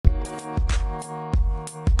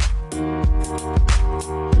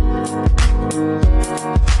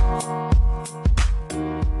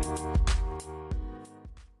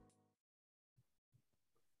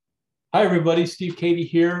Hi, everybody. Steve Cady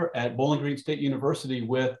here at Bowling Green State University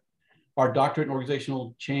with our Doctorate in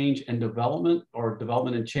Organizational Change and Development, or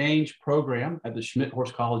Development and Change program at the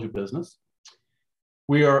Schmidt-Horst College of Business.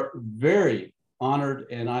 We are very honored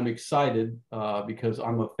and I'm excited because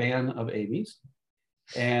I'm a fan of Amy's.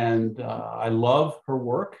 And I love her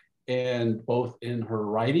work, and both in her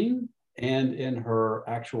writing and in her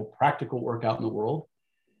actual practical work out in the world,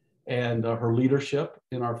 and her leadership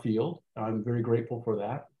in our field. I'm very grateful for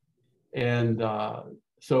that. And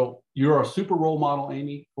so you're a super role model,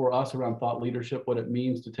 Amy, for us around thought leadership, what it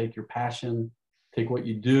means to take your passion, take what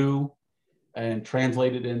you do, and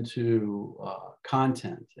translate it into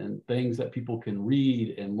content and things that people can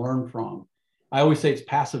read and learn from. I always say it's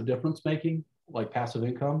passive difference making, like passive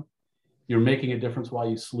income. You're making a difference while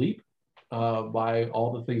you sleep by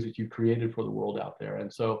all the things that you've created for the world out there.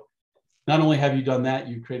 And so not only have you done that,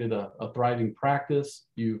 you've created a thriving practice.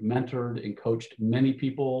 You've mentored and coached many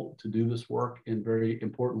people to do this work in very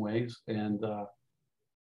important ways. And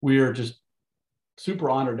we are just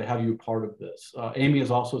super honored to have you a part of this. Amy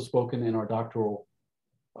has also spoken in our doctoral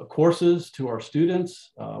courses to our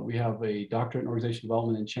students. We have a doctorate in organizational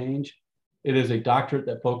development and change. It is a doctorate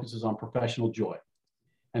that focuses on professional joy.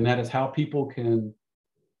 And that is how people can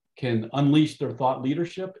unleash their thought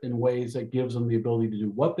leadership in ways that gives them the ability to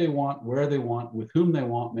do what they want, where they want, with whom they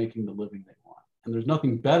want, making the living they want. And there's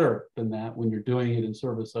nothing better than that when you're doing it in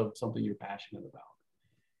service of something you're passionate about.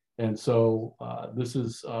 And so this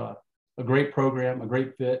is a great program, a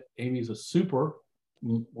great fit. Amy's a super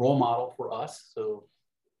role model for us. So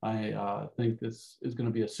I think this is going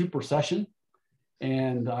to be a super session.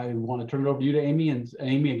 And I want to turn it over to you, to Amy. And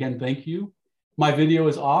Amy, again, thank you. My video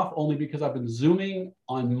is off only because I've been Zooming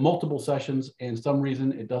on multiple sessions, and some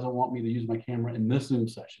reason it doesn't want me to use my camera in this Zoom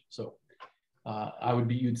session. So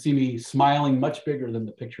you'd see me smiling much bigger than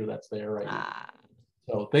the picture that's there right now.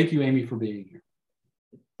 So thank you, Amy, for being here.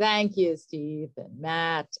 Thank you, Steve and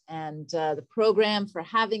Matt, and the program for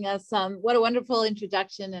having us. What a wonderful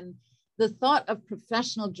introduction. And the thought of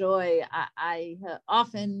professional joy, I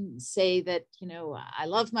often say that, you know, I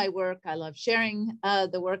love my work. I love sharing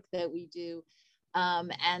the work that we do.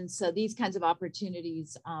 And so these kinds of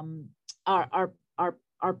opportunities are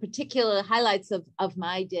particular highlights of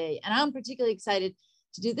my day. And I'm particularly excited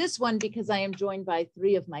to do this one because I am joined by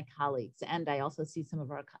 3 of my colleagues, and I also see some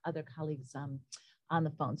of our other colleagues on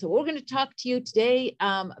the phone. So what we're going to talk to you today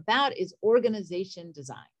about is organization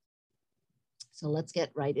design. So let's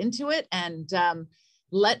get right into it, and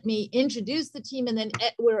let me introduce the team, and then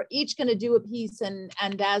we're each going to do a piece. And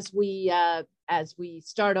as we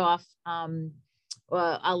start off,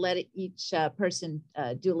 I'll let each person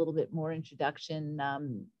do a little bit more introduction.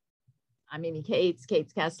 I'm Amy Kates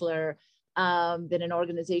Kesler, been an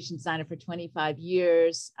organization designer for 25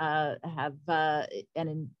 years, and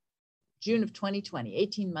in June of 2020,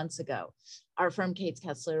 18 months ago, our firm Kates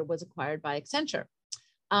Kesler was acquired by Accenture,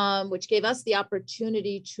 which gave us the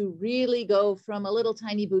opportunity to really go from a little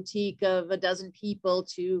tiny boutique of a dozen people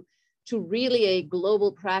to really a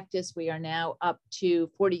global practice. We are now up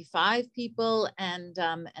to 45 people, and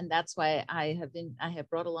that's why I have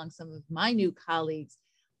brought along some of my new colleagues,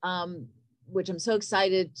 which I'm so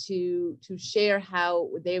excited to share how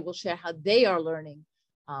they will share how they are learning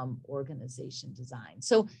organization design.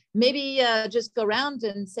 So maybe just go around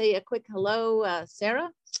and say a quick hello. Sara,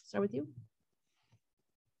 start with you.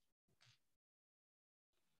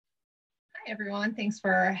 Hi, everyone. Thanks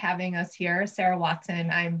for having us here. Sara Watson.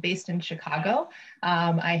 I'm based in Chicago.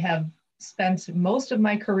 I have spent most of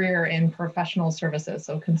my career in professional services,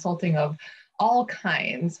 so consulting of all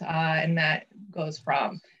kinds, and that goes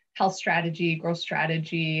from health strategy, growth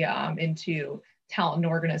strategy, into talent and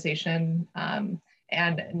organization,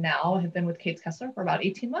 and now have been with Kates Kesler for about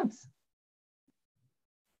 18 months.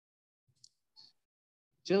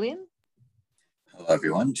 Julian? Hello,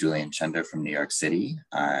 everyone. Julian Chender from New York City,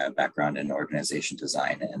 background in organization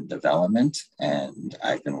design and development. And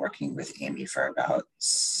I've been working with Amy for about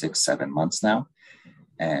 6-7 months now,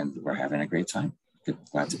 and we're having a great time.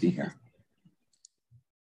 Glad to be here.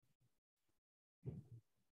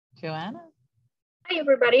 Joanna? Hi,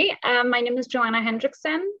 everybody. My name is Joanna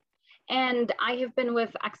Hendrickson, and I have been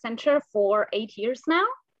with Accenture for 8 years now,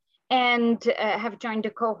 and have joined the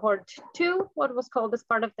cohort 2, what was called as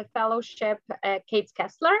part of the fellowship, Kates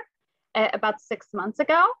Kesler, about 6 months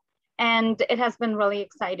ago. And it has been really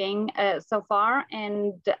exciting so far,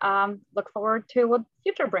 and look forward to what the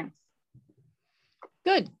future brings.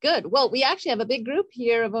 Good, good. Well, we actually have a big group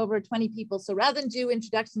here of over 20 people. So rather than do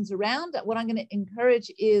introductions around, what I'm going to encourage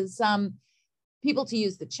is people to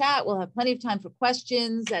use the chat. We'll have plenty of time for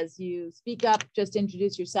questions. As you speak up, just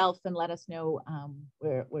introduce yourself and let us know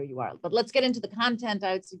where you are. But let's get into the content,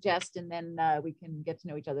 I would suggest, and then we can get to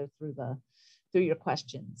know each other through your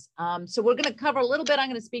questions. So we're going to cover a little bit. I'm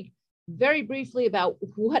going to speak very briefly about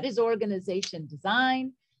what is organization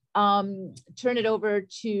design. Turn it over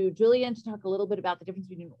to Julian to talk a little bit about the difference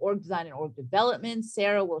between org design and org development.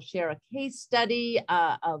 Sara will share a case study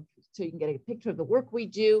so you can get a picture of the work we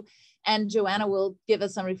do. And Joanna will give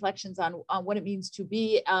us some reflections on what it means to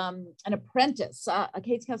be an apprentice, a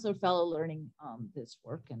Kates Kesler fellow learning this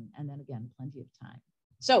work, and then again, plenty of time.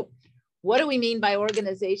 So what do we mean by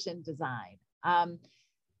organization design?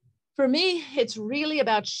 For me, it's really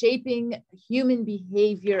about shaping human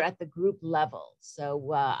behavior at the group level.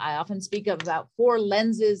 So I often speak of about 4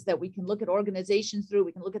 lenses that we can look at organizations through.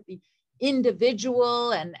 We can look at the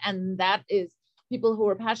individual, and that is people who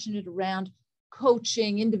are passionate around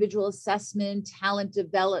coaching, individual assessment, talent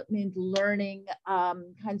development, learning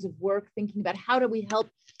kinds of work, thinking about how do we help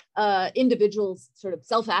individuals sort of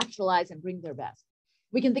self-actualize and bring their best.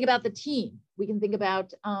 We can think about the team. We can think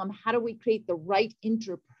about how do we create the right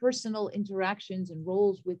interpersonal interactions and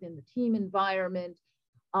roles within the team environment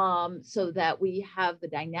so that we have the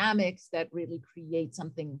dynamics that really create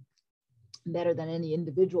something better than any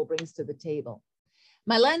individual brings to the table.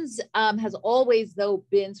 My lens has always, though,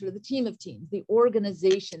 been sort of the team of teams, the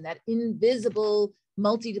organization, that invisible,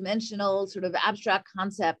 multidimensional sort of abstract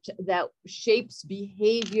concept that shapes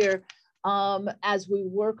behavior as we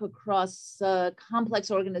work across complex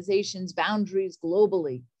organizations, boundaries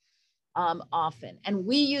globally often. And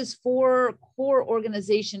we use 4 core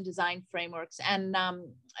organization design frameworks. And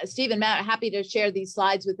Steve and Matt are happy to share these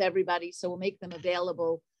slides with everybody, so we'll make them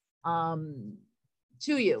available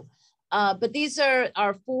to you. But these are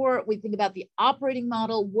our 4. We think about the operating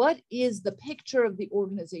model. What is the picture of the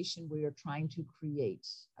organization we are trying to create?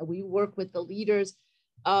 We work with the leaders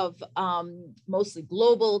of mostly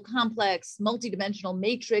global, complex, multidimensional,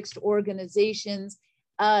 matrixed organizations.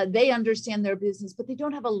 They understand their business, but they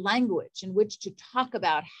don't have a language in which to talk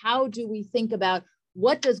about how do we think about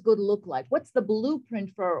what does good look like? What's the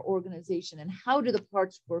blueprint for our organization, and how do the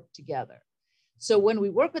parts work together? So when we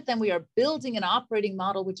work with them, we are building an operating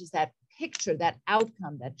model, which is that picture, that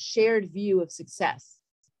outcome, that shared view of success.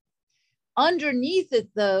 Underneath it,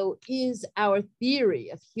 though, is our theory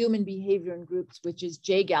of human behavior in groups, which is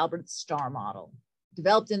Jay Galbraith's STAR model.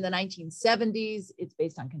 Developed in the 1970s, it's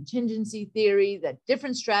based on contingency theory that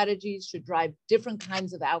different strategies should drive different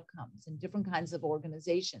kinds of outcomes in different kinds of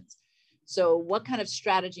organizations. So what kind of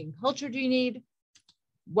strategy and culture do you need?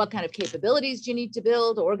 What kind of capabilities do you need to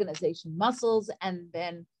build, organization muscles? And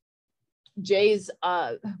then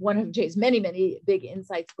one of Jay's many, many big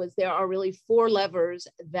insights was there are really 4 levers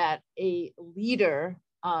that a leader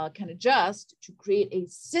can adjust to create a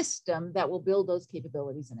system that will build those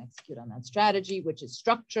capabilities and execute on that strategy, which is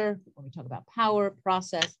structure, when we talk about power,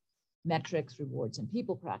 process, metrics, rewards, and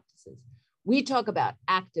people practices. We talk about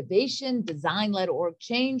activation, design-led org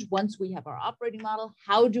change. Once we have our operating model,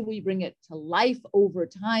 how do we bring it to life over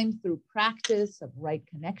time through practice of right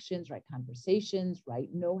connections, right conversations, right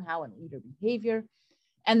know-how and leader behavior?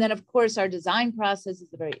 And then, of course, our design process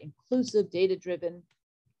is a very inclusive, data-driven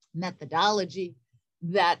methodology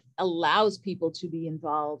that allows people to be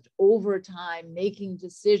involved over time, making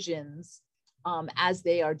decisions as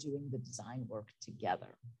they are doing the design work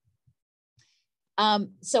together.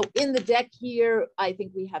 So in the deck here, I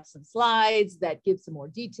think we have some slides that give some more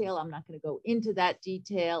detail. I'm not going to go into that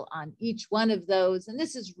detail on each one of those. And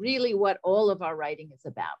this is really what all of our writing is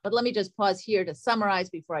about. But let me just pause here to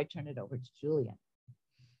summarize before I turn it over to Julian.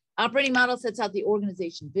 Operating model sets out the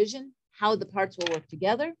organization vision, how the parts will work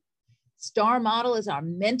together. STAR model is our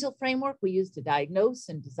mental framework we use to diagnose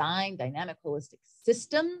and design dynamic holistic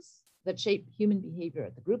systems that shape human behavior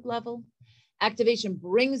at the group level. Activation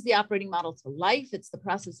brings the operating model to life. It's the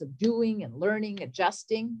process of doing and learning,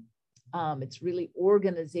 adjusting. It's really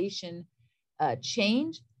organization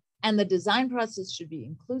change. And the design process should be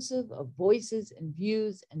inclusive of voices and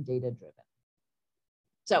views and data-driven.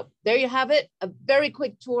 So there you have it, a very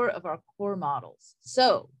quick tour of our core models.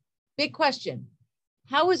 So big question,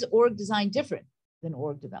 how is org design different than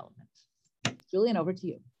org development? Julian, over to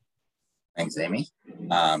you. Thanks, Amy.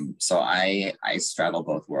 So I straddle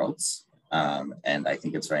both worlds. And I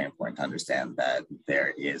think it's very important to understand that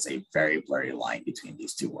there is a very blurry line between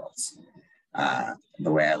these 2 worlds.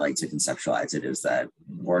 The way I like to conceptualize it is that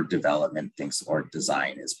org development thinks org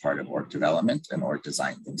design is part of org development, and org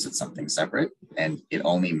design thinks it's something separate, and it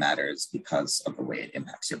only matters because of the way it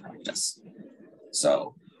impacts your practice.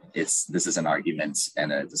 So this is an argument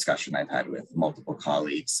and a discussion I've had with multiple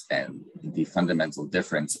colleagues, and the fundamental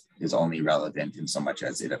difference is only relevant in so much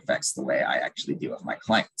as it affects the way I actually deal with my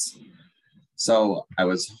clients. So I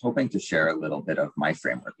was hoping to share a little bit of my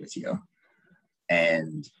framework with you.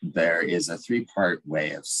 And there is a three-part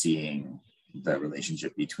way of seeing the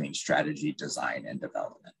relationship between strategy, design, and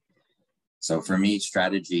development. So for me,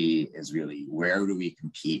 strategy is really, where do we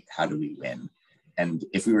compete? How do we win? And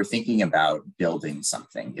if we were thinking about building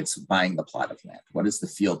something, it's buying the plot of land. What is the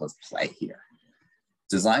field of play here?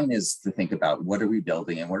 Design is to think about, what are we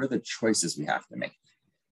building and what are the choices we have to make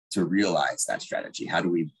to realize that strategy? How do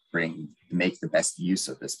we make the best use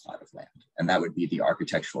of this plot of land? And that would be the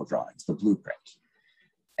architectural drawings, the blueprint.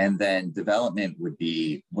 And then development would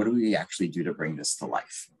be, what do we actually do to bring this to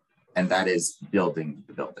life? And that is building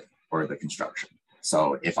the building or the construction.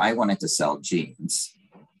 So if I wanted to sell jeans,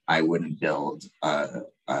 I wouldn't build a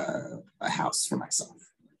house for myself.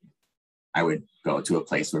 I would go to a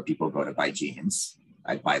place where people go to buy jeans.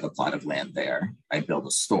 I'd buy the plot of land there. I'd build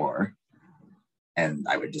a store, and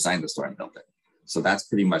I would design the store and build it. So that's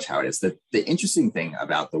pretty much how it is. The interesting thing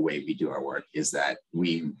about the way we do our work is that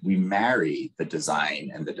we marry the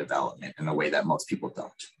design and the development in a way that most people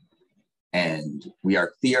don't. And we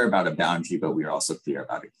are clear about a boundary, but we are also clear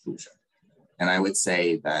about inclusion. And I would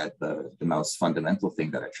say that the most fundamental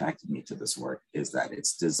thing that attracted me to this work is that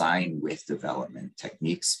it's design with development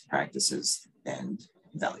techniques, practices, and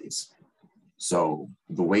values. So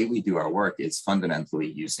the way we do our work is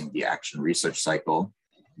fundamentally using the action research cycle,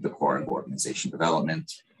 the core of organization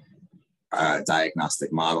development, a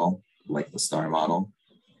diagnostic model like the STAR model,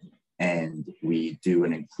 and we do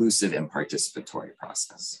an inclusive and participatory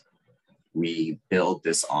process. We build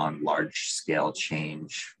this on large-scale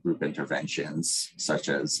change group interventions, such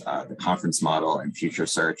as the conference model and future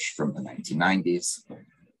search from the 1990s,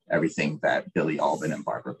 everything that Billy Albin and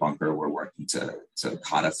Barbara Bunker were working to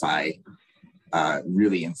codify,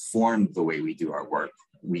 really informed the way we do our work.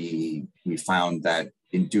 We found that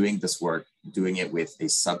in doing this work, doing it with a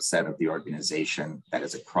subset of the organization that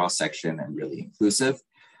is a cross-section and really inclusive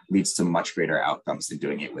leads to much greater outcomes than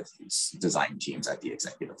doing it with these design teams at the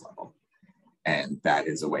executive level. And that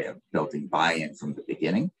is a way of building buy-in from the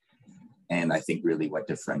beginning. And I think really what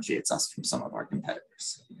differentiates us from some of our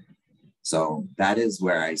competitors. So that is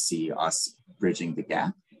where I see us bridging the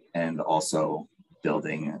gap and also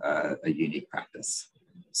building a unique practice.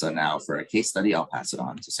 So now for a case study, I'll pass it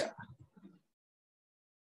on to Sara.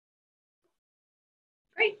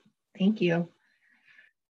 Great, thank you.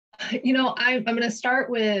 You know, I'm going to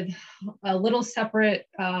start with a little separate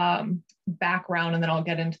background, and then I'll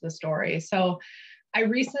get into the story. So I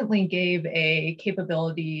recently gave a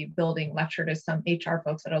capability building lecture to some HR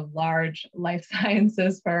folks at a large life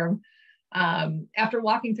sciences firm. After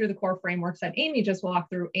walking through the core frameworks that Amy just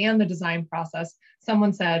walked through and the design process,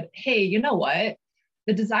 someone said, hey, you know what?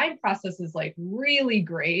 The design process is like really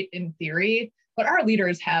great in theory, but our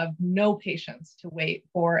leaders have no patience to wait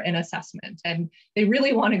for an assessment. And they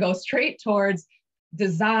really want to go straight towards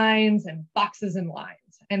designs and boxes and lines.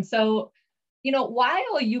 And so, you know,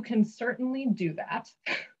 while you can certainly do that,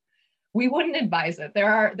 we wouldn't advise it. There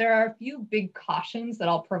are a few big cautions that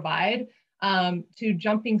I'll provide to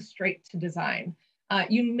jumping straight to design.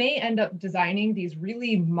 You may end up designing these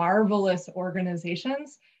really marvelous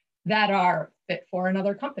organizations that are fit for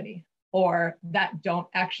another company, or that don't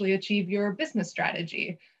actually achieve your business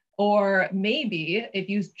strategy. Or maybe if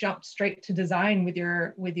you jump straight to design with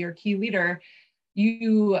your key leader,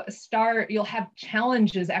 you'll have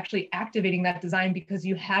challenges actually activating that design because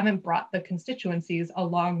you haven't brought the constituencies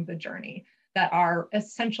along the journey that are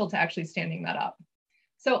essential to actually standing that up.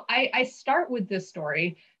 So I start with this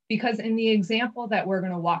story because in the example that we're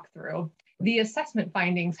going to walk through, the assessment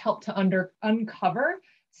findings help to uncover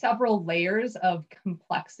several layers of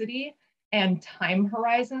complexity and time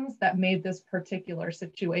horizons that made this particular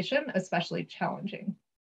situation especially challenging.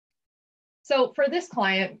 So for this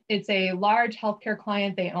client, it's a large healthcare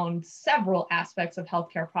client. They own several aspects of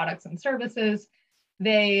healthcare products and services.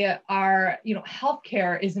 They are,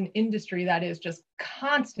 healthcare is an industry that is just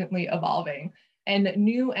constantly evolving, and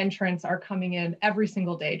new entrants are coming in every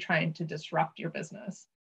single day trying to disrupt your business.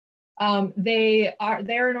 They're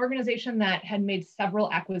an organization that had made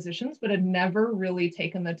several acquisitions, but had never really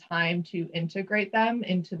taken the time to integrate them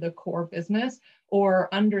into the core business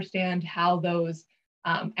or understand how those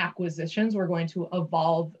acquisitions were going to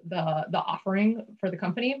evolve the offering for the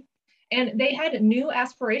company. And they had new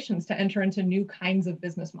aspirations to enter into new kinds of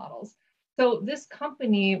business models. So this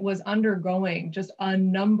company was undergoing just a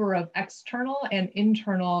number of external and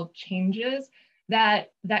internal changes that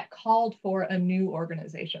called for a new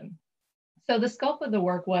organization. So the scope of the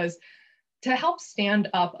work was to help stand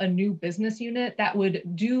up a new business unit that would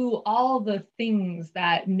do all the things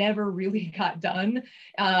that never really got done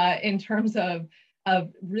in terms of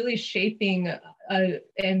really shaping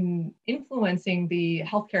and influencing the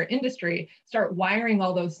healthcare industry, start wiring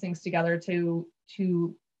all those things together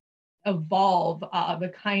to evolve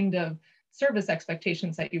the kind of service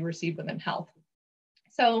expectations that you receive within health.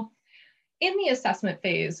 So in the assessment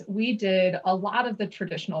phase, we did a lot of the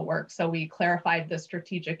traditional work. So we clarified the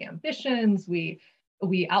strategic ambitions, we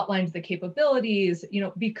outlined the capabilities,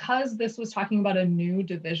 because this was talking about a new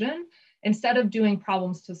division, instead of doing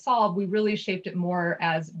problems to solve, we really shaped it more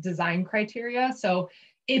as design criteria. So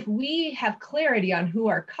if we have clarity on who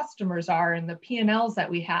our customers are and the P&Ls that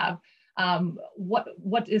we have,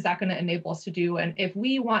 what is that going to enable us to do? And if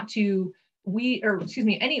we want to,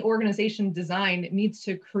 any organization design needs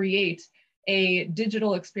to create a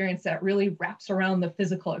digital experience that really wraps around the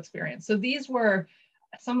physical experience. So these were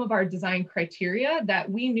some of our design criteria that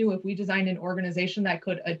we knew if we designed an organization that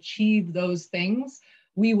could achieve those things,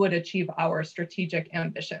 we would achieve our strategic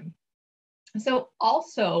ambition. So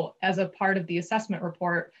also as a part of the assessment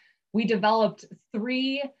report, we developed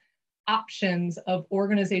 3 options of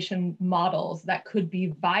organization models that could be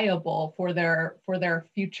viable for their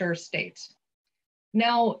future state.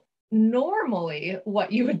 Now, normally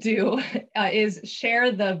what you would do is share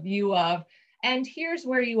the view of, and here's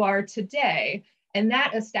where you are today. And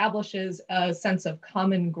that establishes a sense of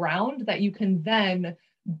common ground that you can then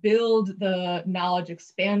build the knowledge,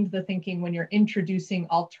 expand the thinking when you're introducing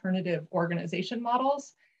alternative organization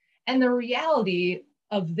models. And the reality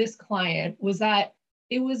of this client was that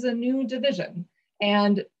it was a new division,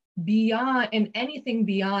 and anything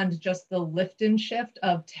beyond just the lift and shift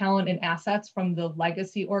of talent and assets from the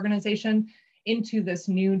legacy organization into this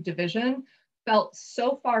new division felt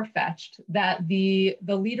so far-fetched that the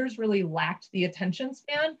leaders really lacked the attention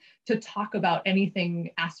span to talk about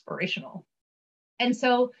anything aspirational. And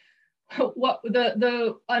so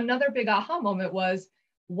another big aha moment was,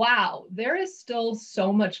 wow, there is still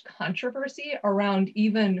so much controversy around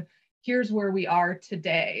even here's where we are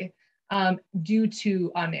today, due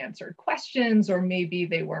to unanswered questions, or maybe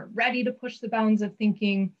they weren't ready to push the bounds of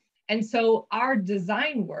thinking. And so our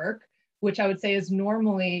design work, which I would say is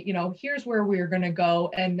normally, here's where we're going to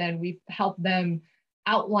go, and then we help them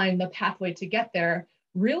outline the pathway to get there,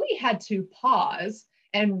 really had to pause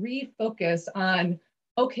and refocus on,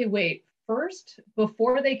 okay, wait, first,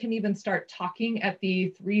 before they can even start talking at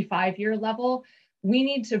the 3-5 year level, we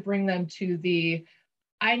need to bring them to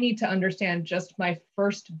I need to understand just my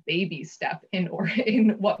first baby step in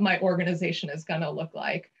what my organization is going to look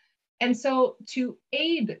like. And so to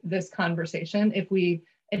aid this conversation, if we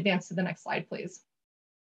advance to the next slide, please.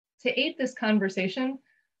 To aid this conversation,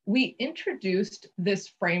 we introduced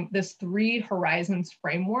this 3 horizons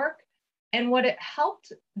framework. And what it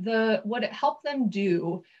helped them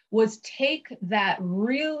do was take that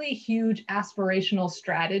really huge aspirational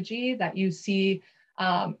strategy that you see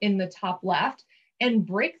in the top left, and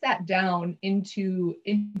break that down into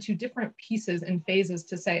different pieces and phases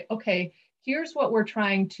to say, okay, here's what we're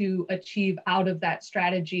trying to achieve out of that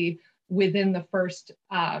strategy within the first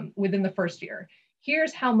year.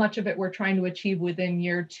 Here's how much of it we're trying to achieve within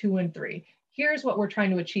year 2 and 3. Here's what we're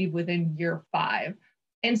trying to achieve within year 5.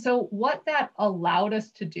 And so what that allowed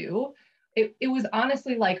us to do, it was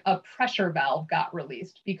honestly like a pressure valve got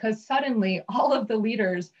released, because suddenly all of the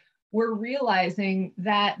leaders were realizing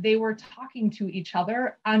that they were talking to each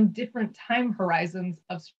other on different time horizons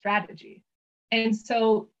of strategy. And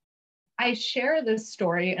so I share this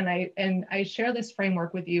story and I share this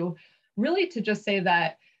framework with you really to just say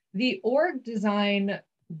that the org design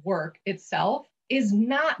work itself is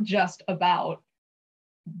not just about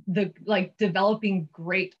developing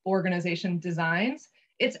great organization designs.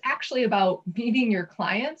 It's actually about meeting your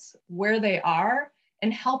clients where they are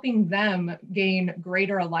and helping them gain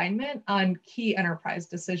greater alignment on key enterprise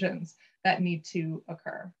decisions that need to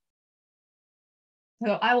occur.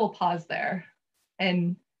 So I will pause there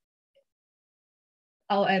and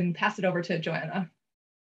I'll pass it over to Joanna.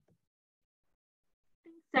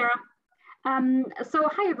 Thanks, Sara. So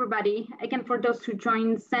hi, everybody. Again, for those who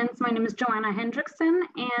joined since, my name is Joanna Hendrickson,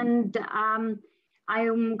 and I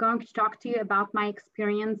am going to talk to you about my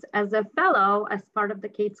experience as a fellow as part of the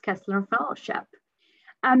Kates Kesler Fellowship.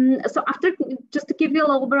 So just to give you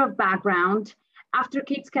a little bit of background, after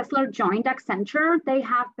Kates Kesler joined Accenture, they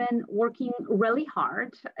have been working really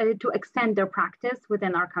hard to extend their practice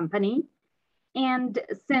within our company. And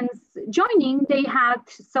since joining, they had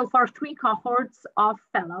so far 3 cohorts of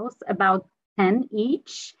fellows, about 10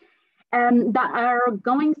 each. that are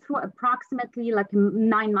going through approximately like a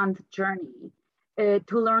 9-month journey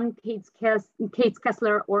to learn Kates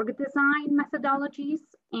Kesler org design methodologies,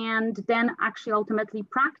 and then actually ultimately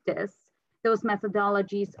practice those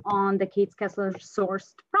methodologies on the Kates Kesler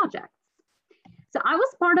sourced projects. So I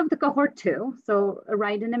was part of the cohort 2, so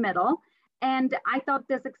right in the middle. And I thought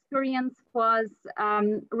this experience was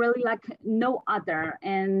really like no other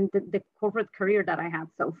in the corporate career that I had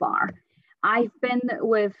so far. I've been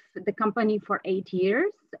with the company for 8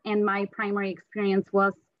 years, and my primary experience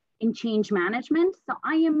was in change management. So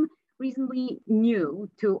I am reasonably new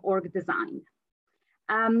to org design.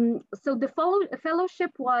 So the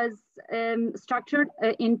fellowship was structured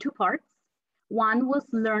in 2 parts. One was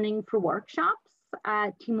learning through workshops,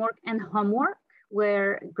 teamwork and homework,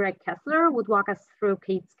 where Greg Kesler would walk us through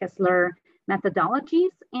Kates Kesler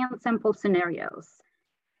methodologies and sample scenarios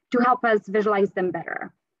to help us visualize them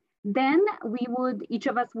better. Then each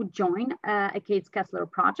of us would join a Kates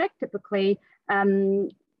Kesler project, typically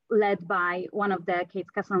led by one of the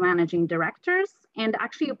Kates Kesler managing directors, and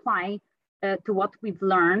actually apply to what we've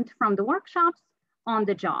learned from the workshops on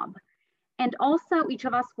the job. And also each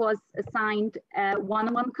of us was assigned a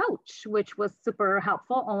one-on-one coach, which was super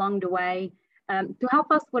helpful along the way to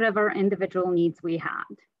help us whatever individual needs we had.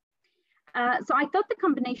 So I thought the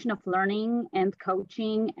combination of learning and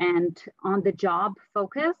coaching and on-the-job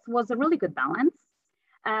focus was a really good balance.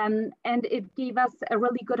 And it gave us a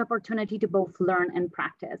really good opportunity to both learn and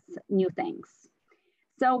practice new things.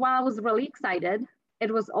 So while I was really excited,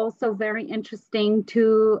 it was also very interesting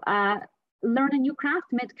to learn a new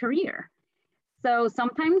craft mid-career. So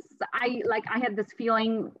sometimes I had this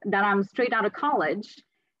feeling that I'm straight out of college.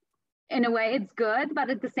 In a way, it's good, but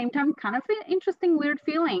at the same time, kind of an interesting, weird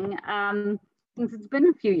feeling since it's been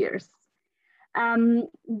a few years.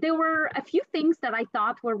 There were a few things that I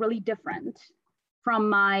thought were really different from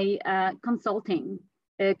my consulting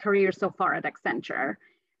career so far at Accenture.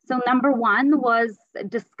 So number one was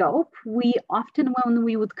the scope. We often, when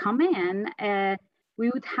we would come in, we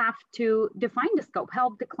would have to define the scope,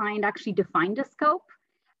 help the client actually define the scope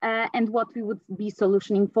and what we would be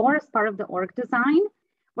solutioning for as part of the org design.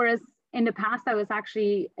 Whereas in the past, I was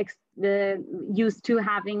actually used to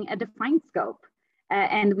having a defined scope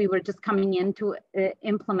and we were just coming in to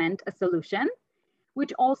implement a solution,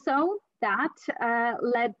 which also that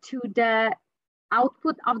led to the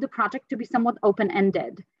output of the project to be somewhat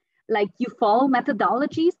open-ended. Like you follow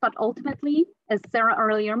methodologies, but ultimately, as Sara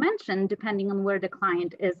earlier mentioned, depending on where the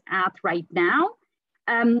client is at right now,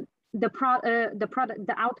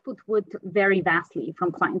 the output would vary vastly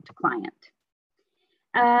from client to client.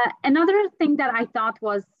 Another thing that I thought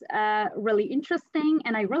was really interesting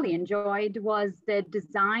and I really enjoyed was the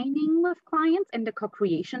designing with clients and the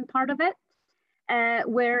co-creation part of it,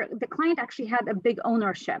 where the client actually had a big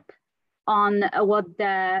ownership on what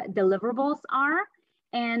the deliverables are.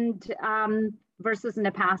 And versus in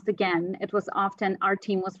the past, again, it was often our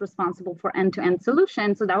team was responsible for end-to-end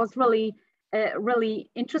solutions. So that was really, really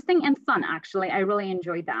interesting and fun, actually. I really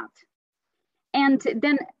enjoyed that. And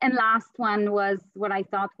then, and last one was what I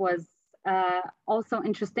thought was also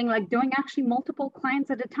interesting, like doing actually multiple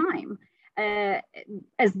clients at a time.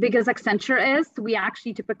 As big as Accenture is, we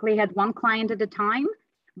actually typically had one client at a time,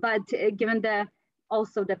 but given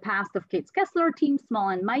also the past of Kates Kesler team, small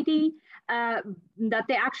and mighty, that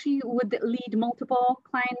they actually would lead multiple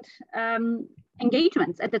client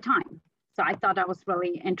engagements at the time. So I thought that was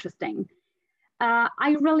really interesting.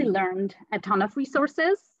 I really learned a ton of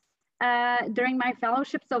resources during my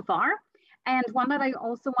fellowship so far. And one that I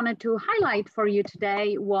also wanted to highlight for you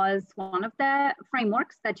today was one of the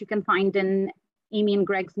frameworks that you can find in Amy and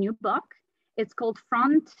Greg's new book. It's called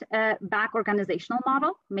Front Back Organizational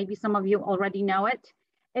Model. Maybe some of you already know it.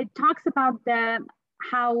 It talks about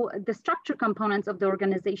how the structure components of the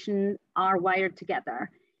organization are wired together.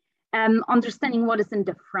 Understanding what is in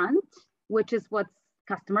the front, which is what's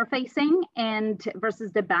customer facing, and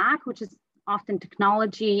versus the back, which is often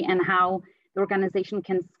technology and how the organization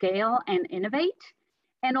can scale and innovate.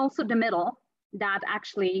 And also the middle, that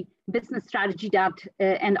actually business strategy that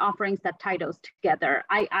and offerings that tie those together.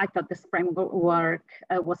 I thought this framework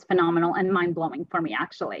was phenomenal and mind-blowing for me,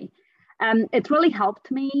 actually. It really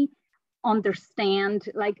helped me understand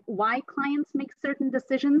like why clients make certain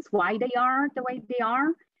decisions, why they are the way they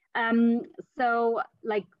are. So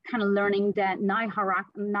like kind of learning the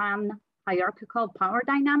non-hierarchical power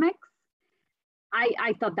dynamics.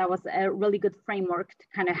 I thought that was a really good framework to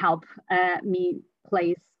kind of help me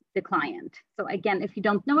place the client. So again, if you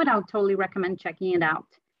don't know it, I would totally recommend checking it out.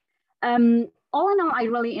 All in all, I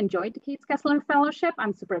really enjoyed the Kates Kesler Fellowship.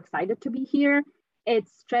 I'm super excited to be here. It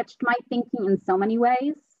stretched my thinking in so many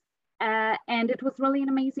ways. and it was really an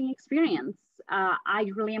amazing experience. I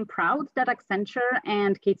really am proud that Accenture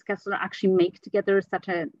and Kates Kesler actually make together such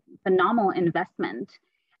a phenomenal investment,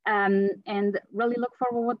 and really look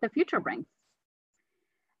forward to what the future brings.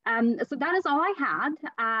 So that is all I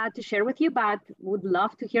had to share with you, but would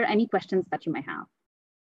love to hear any questions that you may have.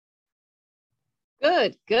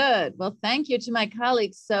 Good, good. Well, thank you to my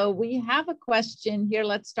colleagues. So we have a question here.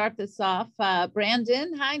 Let's start this off.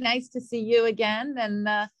 Brandon, hi, nice to see you again. And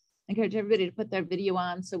I encourage everybody to put their video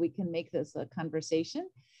on so we can make this a conversation.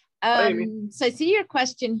 So I see your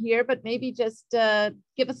question here, but maybe just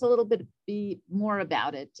give us a little bit more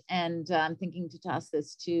about it. And I'm thinking to toss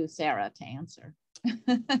this to Sara to answer.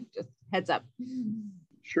 Just heads up.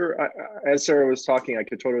 Sure. As Sara was talking, I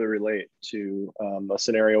could totally relate to a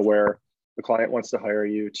scenario where the client wants to hire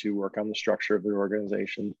you to work on the structure of their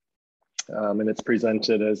organization. And it's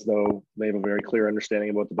presented as though they have a very clear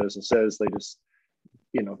understanding of what the business is. They just,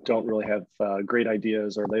 don't really have great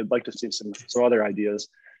ideas, or they'd like to see some other ideas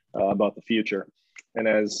about the future. And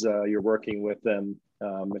as you're working with them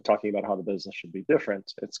and talking about how the business should be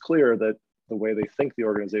different, it's clear that the way they think the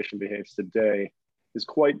organization behaves today is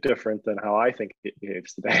quite different than how I think it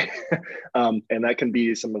behaves today. And that can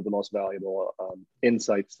be some of the most valuable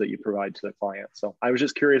insights that you provide to the client. So I was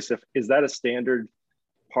just curious, is that a standard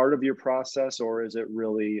part of your process, or is it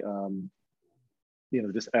really,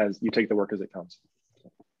 just as you take the work as it comes?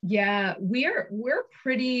 Yeah, we're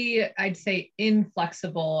pretty, I'd say,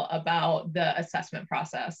 inflexible about the assessment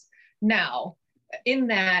process. Now, in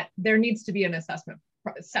that there needs to be an assessment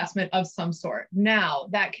of some sort. Now,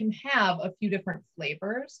 that can have a few different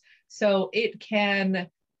flavors. So it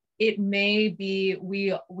may be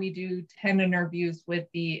we do 10 interviews with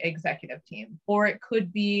the executive team, or it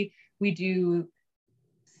could be we do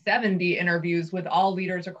 70 interviews with all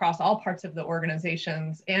leaders across all parts of the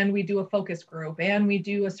organizations, and we do a focus group, and we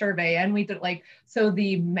do a survey, and we did so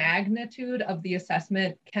the magnitude of the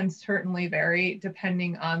assessment can certainly vary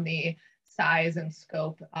depending on the size and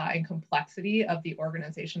scope and complexity of the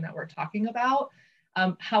organization that we're talking about.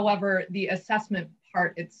 However, the assessment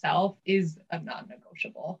part itself is a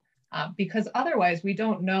non-negotiable because otherwise we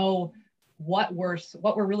don't know what we're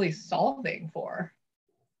really solving for.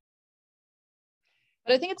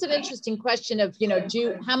 But I think it's an interesting question of,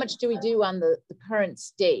 how much do we do on the current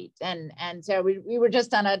state? And Sara, we were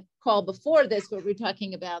just on a call before this where we were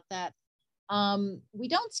talking about that. We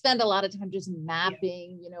don't spend a lot of time just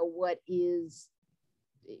mapping, what is,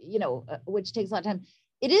 which takes a lot of time.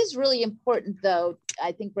 It is really important, though,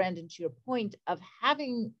 I think, Brandon, to your point of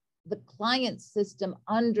having the client system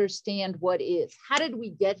understand what is. How did we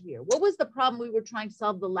get here? What was the problem we were trying to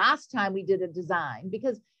solve the last time we did a design?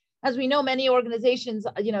 Because as we know, many organizations,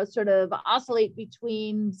 sort of oscillate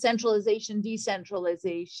between centralization,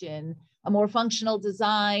 decentralization, a more functional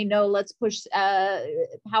design. No, let's push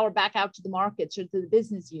power back out to the markets or to the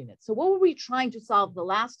business units. So what were we trying to solve the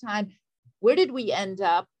last time? Where did we end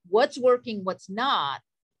up? What's working, what's not?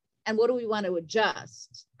 And what do we want to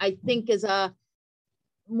adjust? I think is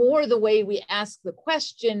more the way we ask the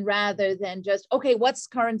question rather than just, okay, what's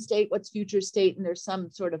current state, what's future state, and there's some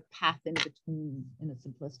sort of path in between in a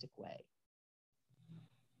simplistic way.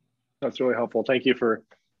 That's really helpful. Thank you for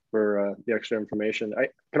the extra information.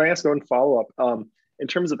 Can I ask one follow-up? In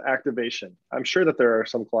terms of activation, I'm sure that there are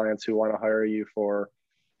some clients who want to hire you for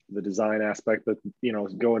the design aspect, but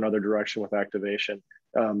go another direction with activation.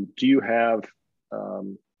 Do you have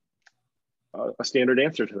a standard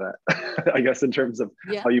answer to that, I guess, in terms of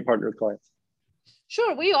how you partner with clients?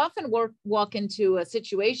 Sure. We often walk into a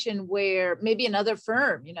situation where maybe another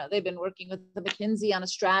firm, they've been working with the McKinsey on a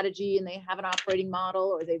strategy and they have an operating model,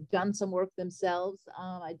 or they've done some work themselves.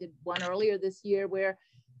 I did one earlier this year where,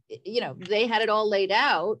 they had it all laid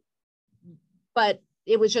out, but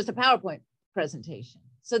it was just a PowerPoint presentation.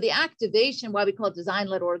 So the activation, why we call it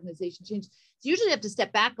design-led organization change, you usually have to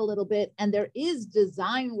step back a little bit, and there is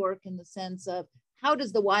design work in the sense of how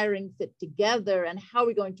does the wiring fit together and how are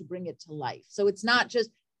we going to bring it to life? So it's not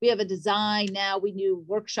just we have a design now, we do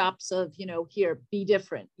workshops of, here, be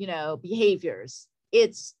different, behaviors.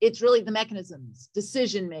 It's really the mechanisms,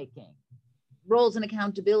 decision-making, roles and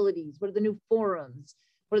accountabilities, what are the new forums,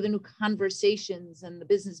 what are the new conversations and the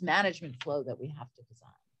business management flow that we have to design,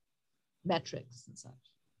 metrics and such.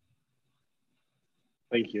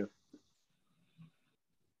 Thank you.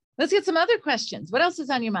 Let's get some other questions. What else is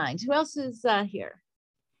on your mind? Who else is here?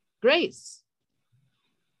 Grace.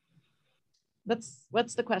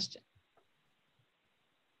 What's the question?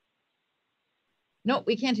 No,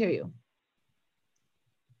 we can't hear you.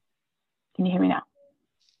 Can you hear me now?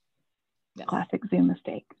 Yes. Classic Zoom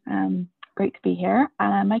mistake. Great to be here.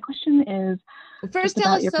 My question is, Well, first,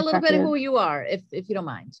 tell us a little bit of who you are, if you don't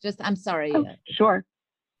mind. Just, I'm sorry. Oh, sure.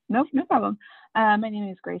 No problem. My name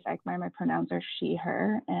is Grace Eichmeyer. My pronouns are she,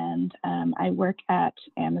 her, and I work at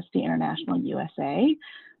Amnesty International USA.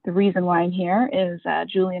 The reason why I'm here is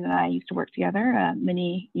Julian and I used to work together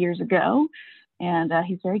many years ago, and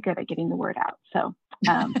he's very good at getting the word out. So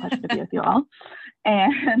pleasure to be with you all.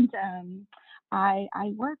 And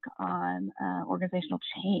I work on organizational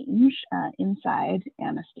change inside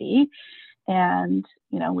Amnesty. And,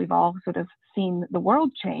 you know, we've all sort of seen the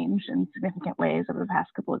world change in significant ways over the past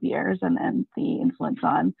couple of years, and then the influence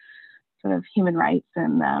on sort of human rights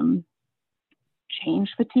and change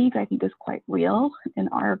fatigue, I think, is quite real in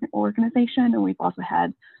our organization. And we've also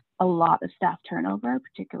had a lot of staff turnover,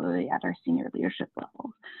 particularly at our senior leadership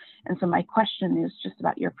levels. And so my question is just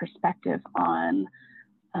about your perspective on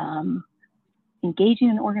engaging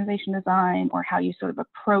in organization design, or how you sort of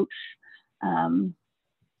approach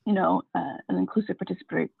you know, an inclusive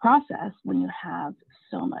participatory process when you have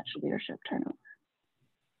so much leadership turnover.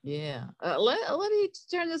 Yeah, let me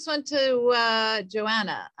turn this one to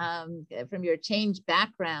Joanna, from your change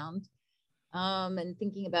background and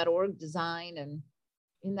thinking about org design and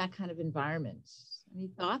in that kind of environment. Any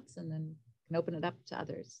thoughts? And then can open it up to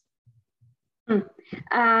others.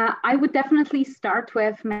 I would definitely start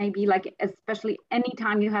with maybe, like, especially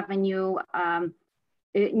anytime you have a new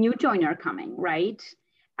joiner coming, right?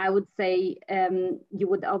 I would say you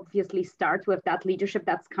would obviously start with that leadership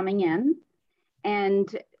that's coming in and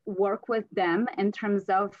work with them in terms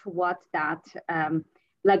of what that,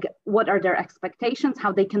 like, what are their expectations,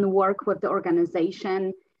 how they can work with the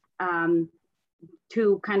organization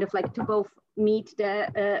to kind of like to both meet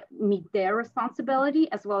their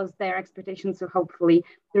responsibility as well as their expectations. So hopefully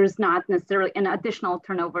there's not necessarily an additional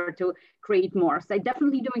turnover to create more. So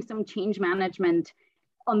definitely doing some change management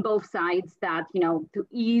on both sides, that, you know, to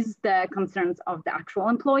ease the concerns of the actual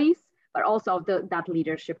employees, but also of that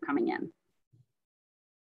leadership coming in.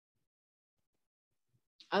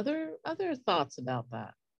 Other thoughts about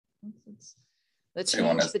that? The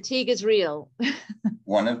change fatigue is real.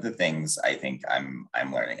 One of the things I think I'm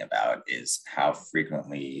learning about is how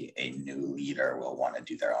frequently a new leader will want to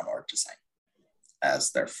do their own org design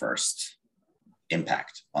as their first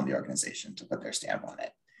impact on the organization, to put their stamp on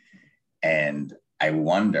it. And I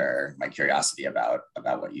wonder, my curiosity about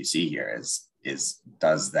what you see here is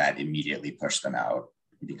does that immediately push them out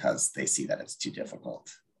because they see that it's too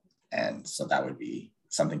difficult? And so that would be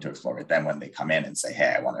something to explore with them when they come in and say,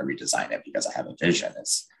 hey, I want to redesign it because I have a vision.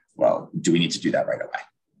 It's, well, do we need to do that right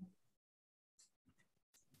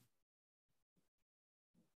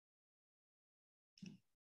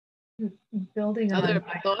away? Building Other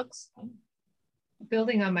on thoughts?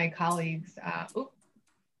 Building on my colleagues, can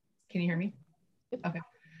you hear me? Okay.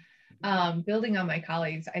 Building on my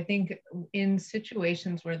colleagues, I think in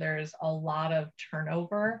situations where there's a lot of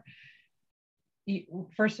turnover,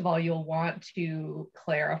 first of all, you'll want to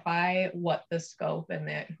clarify what the scope and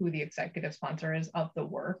who the executive sponsor is of the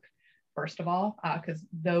work, first of all, because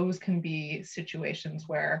those can be situations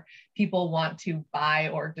where people want to buy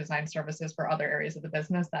or design services for other areas of the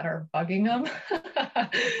business that are bugging them.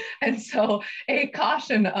 And so a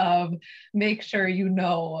caution of make sure you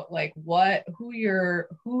know, like,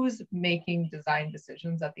 who's making design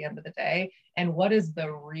decisions at the end of the day, and what is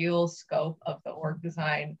the real scope of the org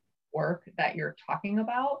design work that you're talking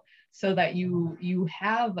about, so that you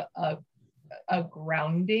have a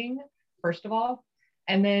grounding, first of all.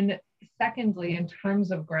 And then secondly, in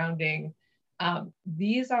terms of grounding,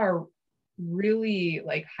 these are really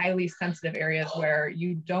like highly sensitive areas where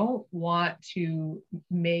you don't want to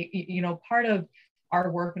make, you know, part of our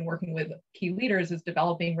work and working with key leaders is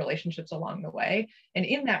developing relationships along the way. And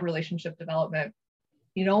in that relationship development,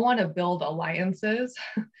 you don't want to build alliances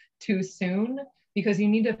too soon, because you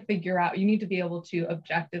need to figure out, you need to be able to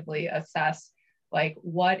objectively assess, like,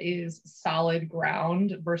 what is solid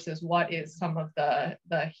ground versus what is some of the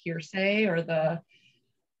hearsay or the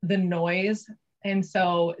noise. And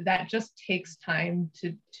so that just takes time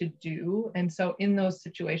to do. And so in those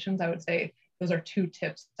situations, I would say those are two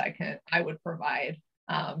tips I would provide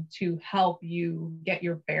to help you get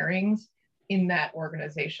your bearings in that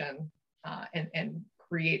organization and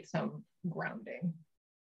create some grounding.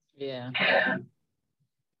 Yeah.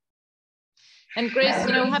 And Grace,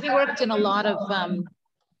 you know, having worked in a lot of,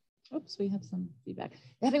 oops, we have some feedback.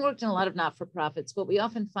 Having worked in a lot of not-for-profits, what we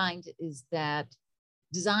often find is that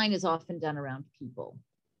design is often done around people,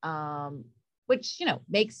 which, you know,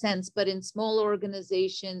 makes sense, but in small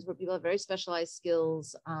organizations where people have very specialized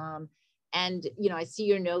skills, And, you know, I see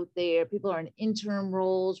your note there. People are in interim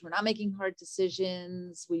roles. We're not making hard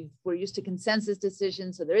decisions. We're used to consensus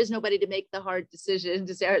decisions. So there is nobody to make the hard decision,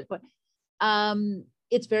 to Sarah's point.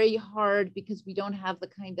 It's very hard because we don't have the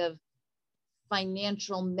kind of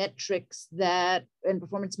financial metrics that and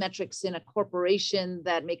performance metrics in a corporation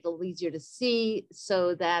that make it a little easier to see,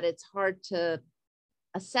 so that it's hard to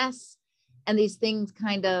assess. And these things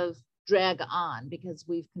kind of drag on because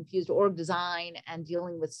we've confused org design and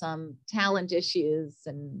dealing with some talent issues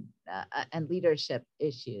and leadership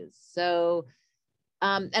issues. So,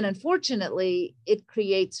 and unfortunately, it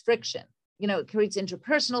creates friction. You know, it creates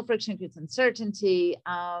interpersonal friction, creates uncertainty.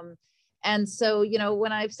 And so, you know,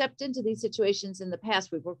 when I've stepped into these situations in the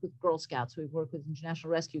past, we've worked with Girl Scouts, we've worked with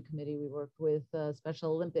International Rescue Committee, we worked with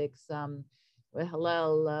Special Olympics, with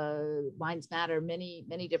Hillel, Minds Matter,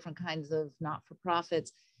 many different kinds of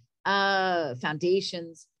not-for-profits.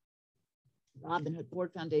 Foundations, Robin Hood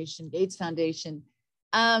Ford Foundation, Gates Foundation.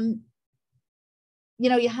 You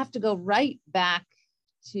know, you have to go right back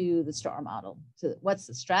to the STAR model. So what's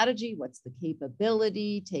the strategy? What's the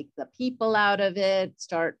capability? Take the people out of it,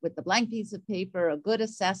 start with the blank piece of paper, a good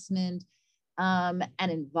assessment, and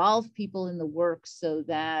involve people in the work so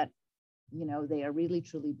that, you know, they are really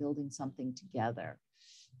truly building something together.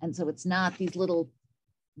 And so it's not these little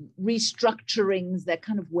restructurings that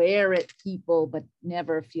kind of wear at people but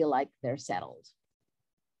never feel like they're settled.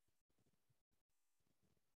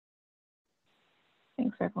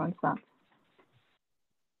 Thanks for everyone's thoughts.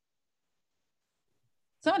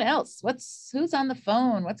 Someone else, who's on the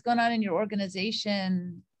phone? What's going on in your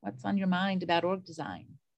organization? What's on your mind about org design?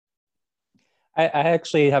 I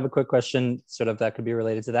actually have a quick question sort of that could be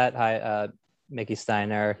related to that. Hi, Mickey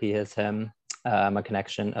Steiner, he, his, him. I'm a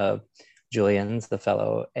connection of Julian's, the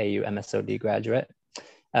fellow AU MSOD graduate.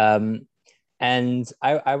 And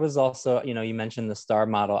I was also, you know, you mentioned the STAR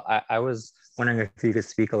model. I was wondering if you could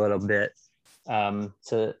speak a little bit to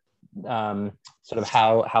sort of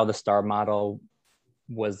how the STAR model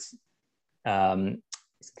was in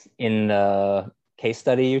the case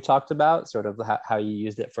study you talked about, sort of how you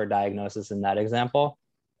used it for diagnosis in that example.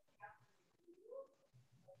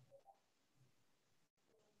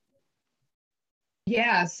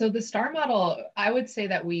 Yeah, so the STAR model, I would say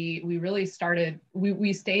that we really started,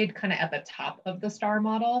 we stayed kind of at the top of the STAR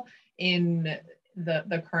model in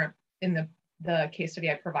the current, in the case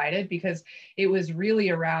study I provided, because it was really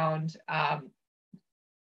around,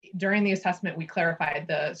 during the assessment, we clarified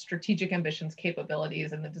the strategic ambitions,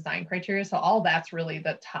 capabilities, and the design criteria. So all that's really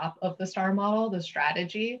the top of the STAR model, the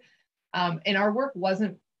strategy. And our work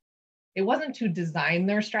wasn't to design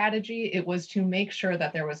their strategy, it was to make sure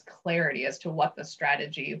that there was clarity as to what the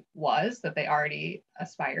strategy was that they already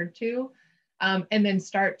aspired to. And then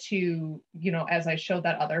start to, you know, as I showed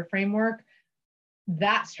that other framework,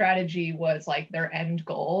 that strategy was like their end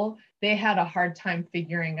goal. They had a hard time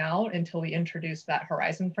figuring out, until we introduced that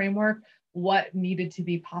horizon framework, what needed to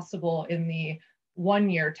be possible in the 1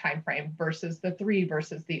 year timeframe versus the 3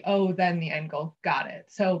 versus the then the end goal. Got it.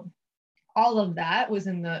 So all of that was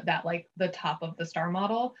in the top of the STAR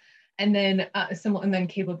model. And then and then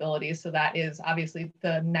capabilities. So that is obviously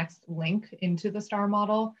the next link into the STAR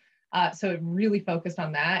model. So it really focused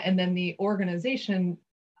on that. And then the organization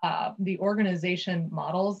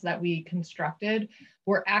models that we constructed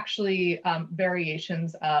were actually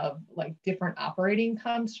variations of like different operating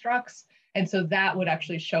constructs. And so that would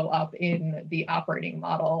actually show up in the operating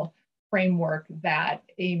model framework that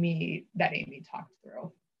Amy talked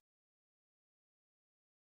through.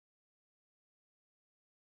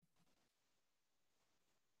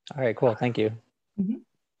 All right, cool, thank you. Mm-hmm.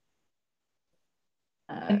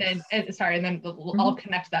 And then I'll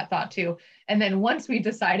connect that thought too. And then once we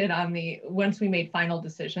decided once we made final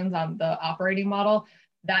decisions on the operating model,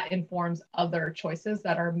 that informs other choices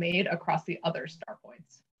that are made across the other STAR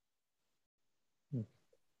points.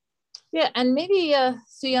 Yeah, and maybe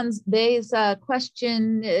Suyun Bay's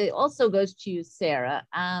question also goes to you, Sarah.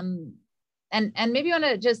 And maybe you want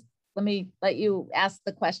to just let you ask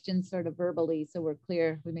the question sort of verbally, so we're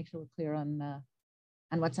clear. We make sure we're clear on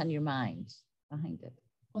what's on your mind behind it.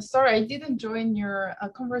 Well, sorry, I didn't join your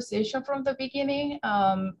conversation from the beginning,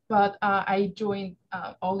 but I joined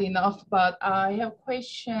early enough. But I have a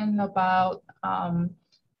question about,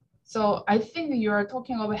 so I think you're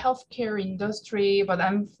talking about healthcare industry, but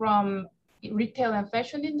I'm from retail and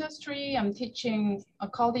fashion industry. I'm teaching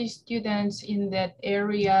college students in that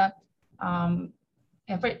area, and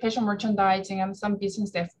fashion merchandising and some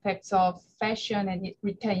business aspects of fashion and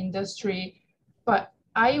retail industry. But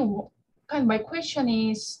my question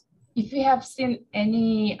is, if you have seen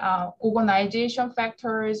any organization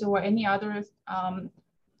factors or any other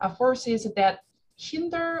forces that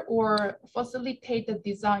hinder or facilitate the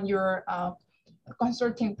design, your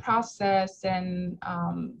consulting process? And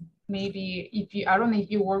maybe if you, I don't know if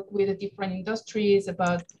you work with different industries,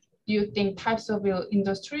 but do you think types of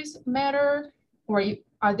industries matter? Or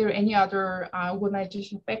are there any other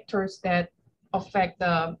organization factors that affect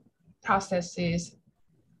the processes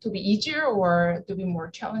to be easier or to be more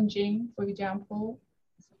challenging, for example?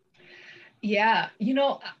 Yeah, you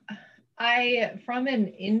know, from an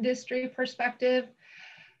industry perspective,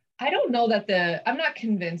 I don't know that I'm not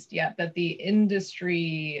convinced yet that the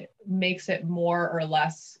industry makes it more or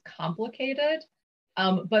less complicated,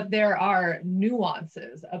 but there are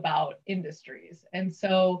nuances about industries. And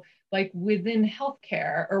so like within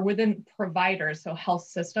healthcare or within providers, so health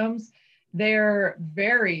systems, they're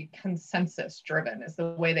very consensus driven is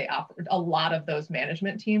the way they operate. A lot of those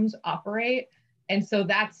management teams operate. And so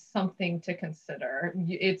that's something to consider.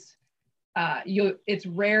 It's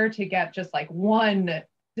rare to get just like one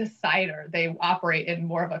decider. They operate in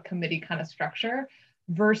more of a committee kind of structure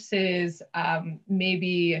versus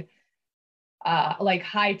maybe like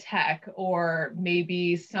high tech or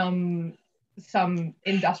maybe some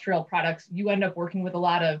industrial products. You end up working with a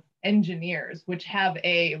lot of engineers, which have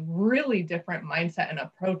a really different mindset and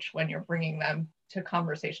approach when you're bringing them to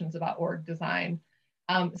conversations about org design.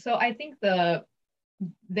 So I think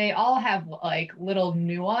they all have like little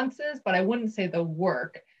nuances, but I wouldn't say the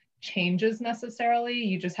work changes necessarily.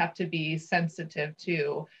 You just have to be sensitive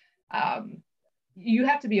to, you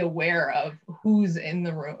have to be aware of who's in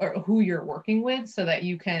the room or who you're working with so that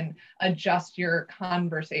you can adjust your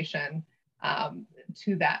conversation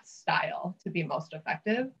to that style to be most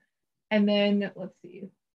effective. And then let's see.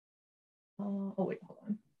 Oh wait, hold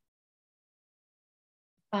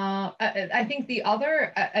on. I think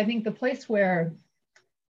the place where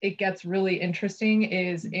it gets really interesting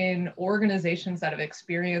is in organizations that have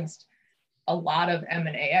experienced a lot of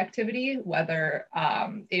M&A activity, whether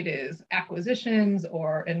it is acquisitions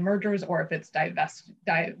or in mergers, or if it's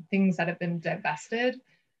things that have been divested,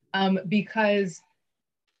 because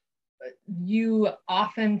you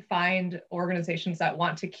often find organizations that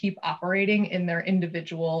want to keep operating in their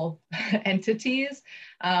individual entities.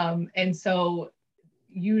 And so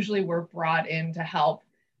usually we're brought in to help,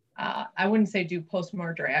 I wouldn't say do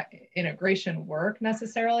post-merger integration work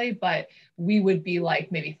necessarily, but we would be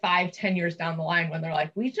like maybe 5-10 years down the line when they're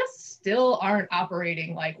like, we just still aren't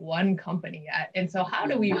operating like one company yet. And so how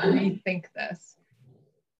do we rethink this?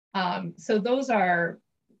 So those are,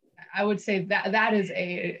 I would say that is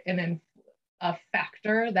a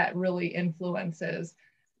factor that really influences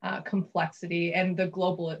complexity and the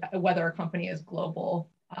global, whether a company is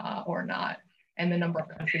global or not, and the number of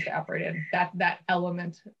countries they operate in. That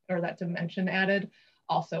element or that dimension added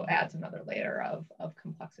also adds another layer of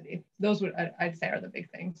complexity. Those would, I'd say, are the big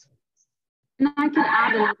things. And I can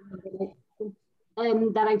add a little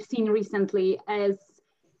bit that I've seen recently is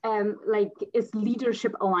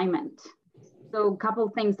leadership alignment. So a couple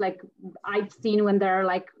of things like I've seen when there are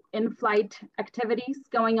like in-flight activities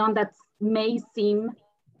going on that may seem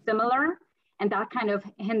similar, and that kind of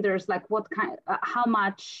hinders like how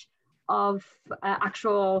much of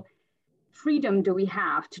actual freedom do we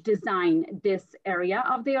have to design this area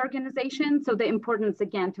of the organization. So the importance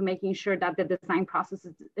again to making sure that the design process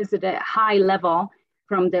is at a high level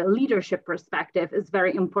from the leadership perspective is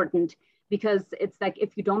very important, because it's like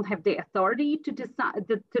if you don't have the authority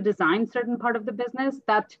to design certain part of the business,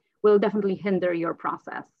 that will definitely hinder your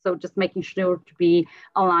process. So just making sure to be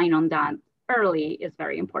aligned on that early is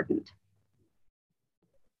very important.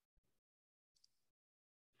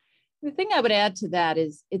 The thing I would add to that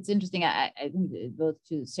is it's interesting. I think both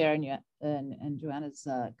to Sara and Joanna's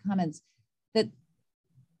comments that,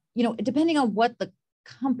 you know, depending on what the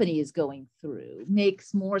company is going through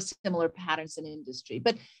makes more similar patterns in industry,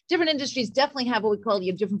 but different industries definitely have what we call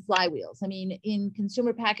different flywheels. I mean, in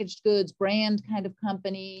consumer packaged goods, brand kind of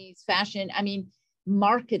companies, fashion, I mean,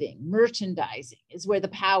 marketing, merchandising is where the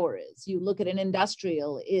power is. You look at an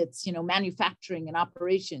industrial, it's, you know, manufacturing and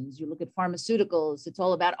operations. You look at pharmaceuticals, it's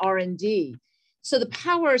all about R&D. So the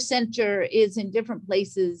power center is in different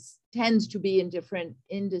places, tends to be in different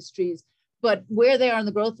industries, but where they are in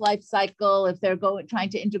the growth life cycle, if they're trying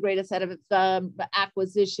to integrate a set of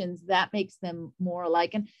acquisitions, that makes them more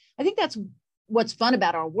alike. And I think that's what's fun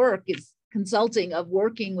about our work is consulting, of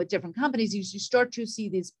working with different companies. You start to see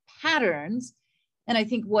these patterns. And I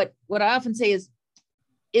think what I often say is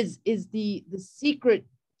the secret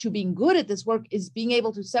to being good at this work is being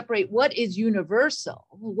able to separate what is universal,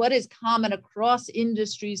 what is common across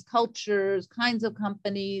industries, cultures, kinds of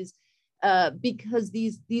companies, because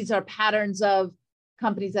these are patterns of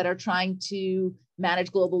companies that are trying to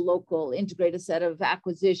manage global, local, integrate a set of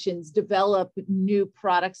acquisitions, develop new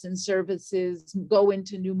products and services, go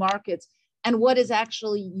into new markets, and what is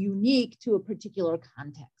actually unique to a particular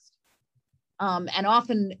context. And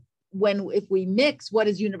often if we mix what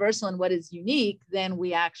is universal and what is unique, then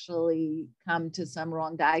we actually come to some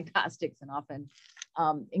wrong diagnostics and often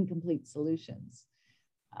incomplete solutions.